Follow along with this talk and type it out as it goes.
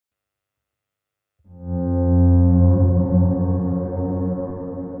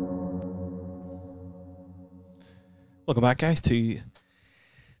Welcome back, guys, to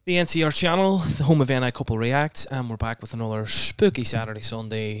the NCR channel, the home of NI Couple Reacts, and we're back with another spooky Saturday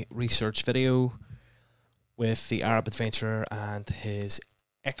Sunday research video with the Arab adventurer and his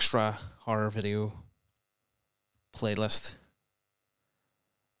extra horror video playlist.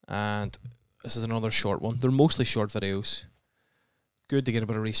 And this is another short one. They're mostly short videos. Good to get a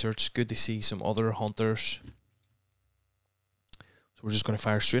bit of research, good to see some other hunters. So we're just going to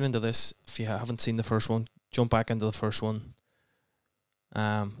fire straight into this. If you haven't seen the first one, jump back into the first one.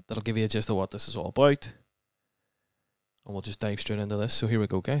 That'll give you a gist of what this is all about. And we'll just dive straight into this. So here we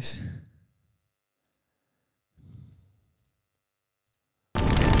go, guys.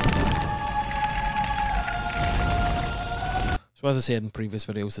 So as I said in previous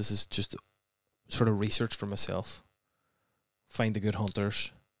videos, this is just sort of research for myself. Find the good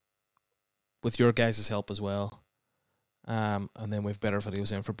hunters. With your guys' help as well. And then we've better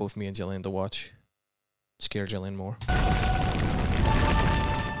videos in for both me and Gillian to watch. Scare Gillian more.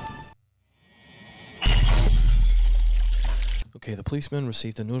 Okay, the policeman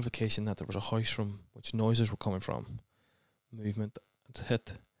received a notification that there was a house from which noises were coming from. Movement and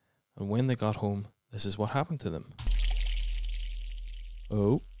hit. And when they got home, this is what happened to them.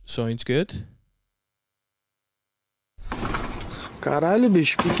 Oh, sounds good. Caralho,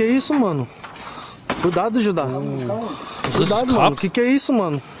 bicho, que é isso, mano? Cuidado, Judá. Cuidado, mano. Que é isso,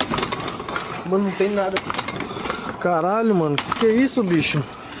 mano? Mano, não tem nada. Caralho, mano. Que é isso, bicho?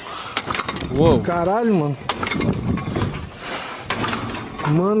 Uou. Caralho, mano.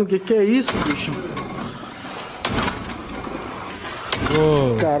 Mano, que é isso, bicho?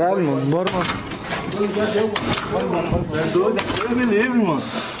 Uou. Caralho, mano. Bora, mano. É doido, Deus me livre, mano.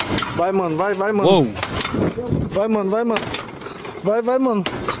 Vai, mano, vai, mano. Uou. Vai, mano, mano. Vai, mano.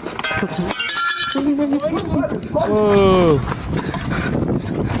 Whoa.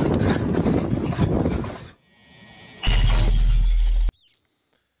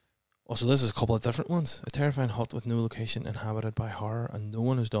 Also, this is a couple of different ones. A terrifying hut with no location inhabited by horror, and no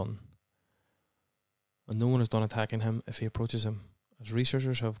one is done attacking him if he approaches him, as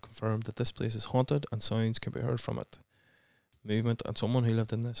researchers have confirmed that this place is haunted and sounds can be heard from it. Movement, and someone who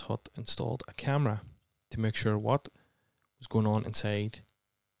lived in this hut installed a camera to make sure what was going on inside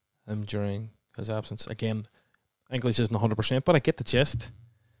him during his absence. Again, English isn't 100%, but I get the gist.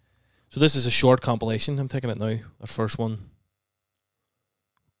 So this is a short compilation. I'm taking it now. That first one,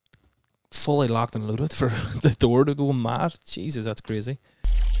 fully locked and loaded for the door to go mad. Jesus, that's crazy.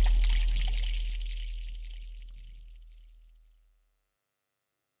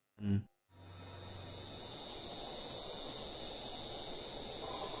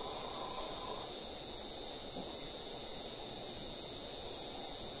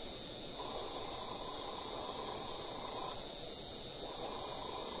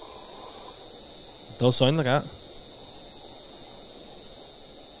 Does sound like that.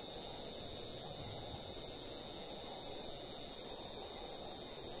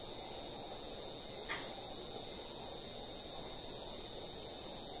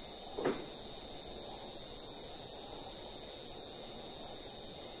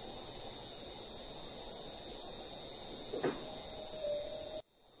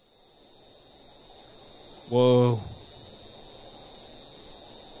 Whoa.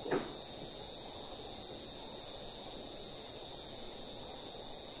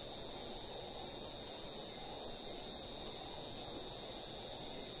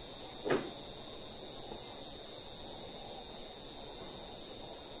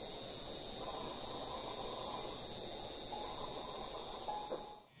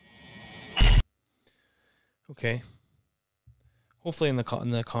 Okay. Hopefully in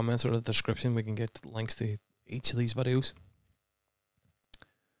the comments or the description we can get links to each of these videos,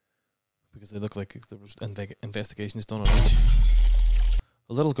 because they look like there was investigations done on each.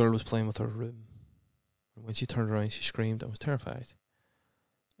 A little girl was playing with her room, and when she turned around she screamed and was terrified,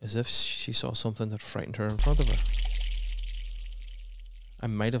 as if she saw something that frightened her in front of her. I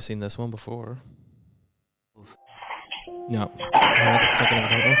might have seen this one before. No, I'm not thinking of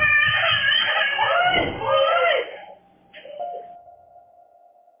that one.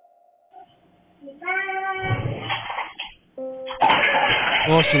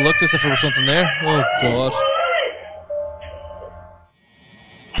 Oh, she looked as if there was something there. Oh, God.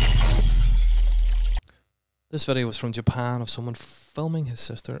 This video was from Japan of someone filming his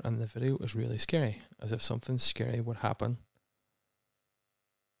sister, and the video is really scary, as if something scary would happen.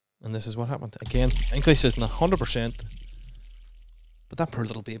 And this is what happened. Again, English isn't 100%, but that poor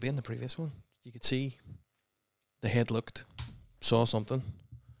little baby in the previous one, you could see the head looked, saw something.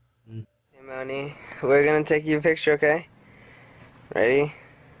 Hey, Money, we're gonna take you a picture, okay? Ready?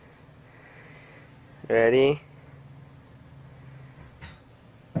 Ready?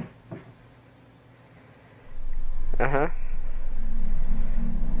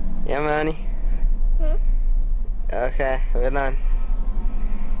 Yeah, Manny. Okay, we're done.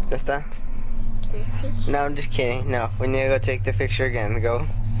 Ya está? No, I'm just kidding. No, we need to go take the picture again. Go.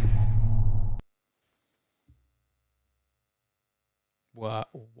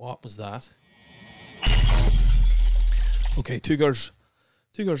 What was that? Okay, two girls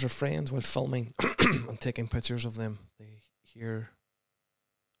are friends while filming and taking pictures of them. They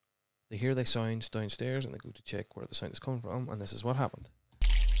hear the sounds downstairs and they go to check where the sound is coming from, and this is what happened.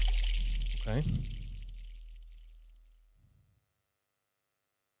 Okay.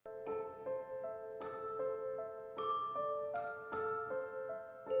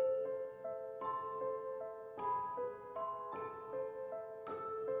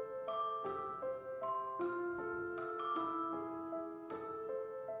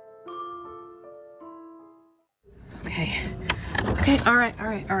 Okay, all right.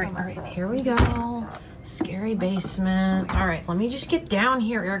 Here we go. Scary basement. All right, let me just get down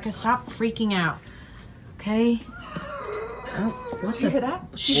here, Erica. Stop freaking out. Okay. Oh, what Did you hear that?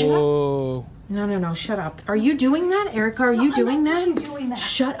 Whoa. No, shut up. Are you doing that, Erica? Are you doing that? I'm doing that.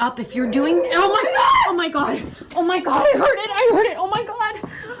 Shut up if you're doing. Oh my god! I heard it! Oh my god!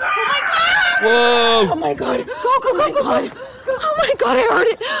 Whoa! Oh my god! Go! Oh my god! I heard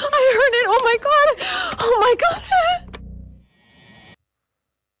it! Oh my god!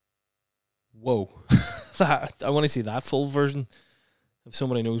 Whoa. That, I want to see that full version. If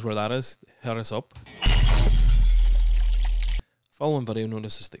somebody knows where that is, hit us up. Following video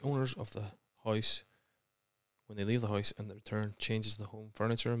notices the owners of the house, when they leave the house and they return, changes the home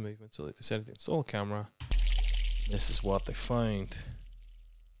furniture and movement, so they decided to install a camera. This is what they found.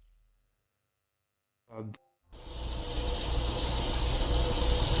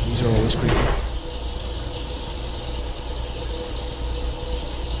 These are always creepy.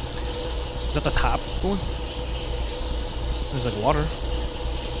 Is that the tap going? There's like water.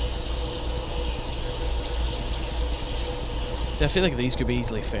 Yeah, I feel like these could be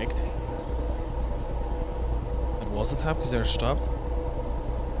easily faked. It was the tap because they're stopped.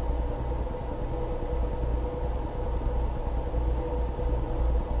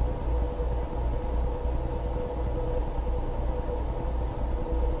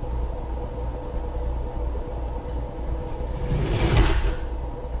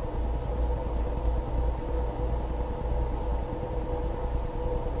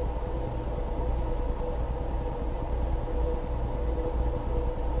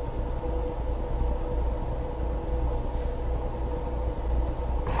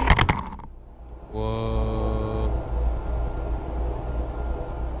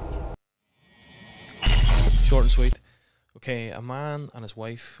 Short and sweet. Okay, a man and his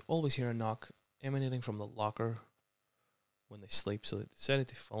wife always hear a knock emanating from the locker when they sleep, so they decided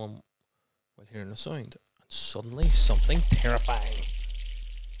to film while hearing the sound. And suddenly, something terrifying.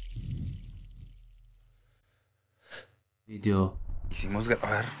 Video. Hicimos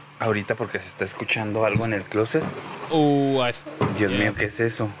grabar ahorita porque se está escuchando algo en el closet. Oh, Dios mío, ¿qué es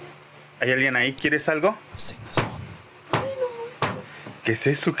eso? ¿Hay alguien ahí? ¿Quieres algo? I've seen this one. ¿Qué es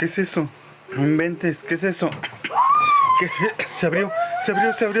eso? ¿Qué es eso? No inventes, ¿qué es eso? ¿Qué es? Se abrió.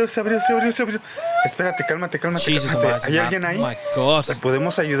 Espérate, cálmate. Jesus, ¿Hay alguien ahí? Oh my God. ¿Te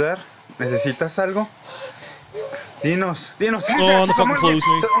podemos ayudar? ¿Necesitas algo? Dinos. Oh, the fucking clothes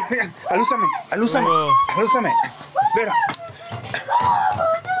move. Alúzame. Espera.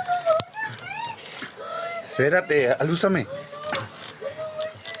 Espérate, alúzame.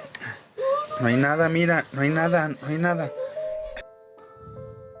 No hay nada, mira, no hay nada.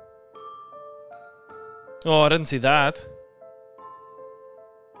 Oh, I didn't see that.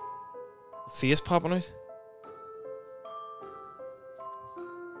 Face popping out.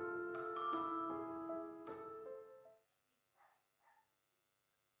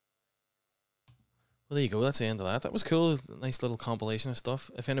 Well, there you go. That's the end of that. That was cool. Nice little compilation of stuff.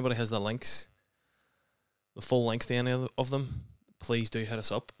 If anybody has the links, the full links to any of them, please do hit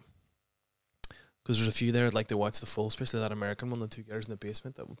us up. Because there's a few there I'd like to watch the full, especially that American one, the two girls in the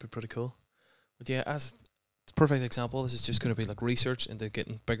basement. That would be pretty cool. But yeah, as a perfect example, this is just going to be like research into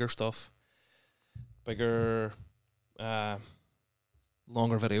getting bigger stuff, bigger,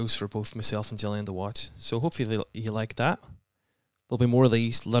 longer videos for both myself and Gillian to watch. So hopefully you like that. There'll be more of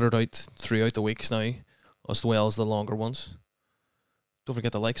these littered out throughout the weeks now, as well as the longer ones. Don't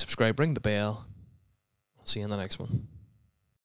forget to like, subscribe, ring the bell. I'll see you in the next one.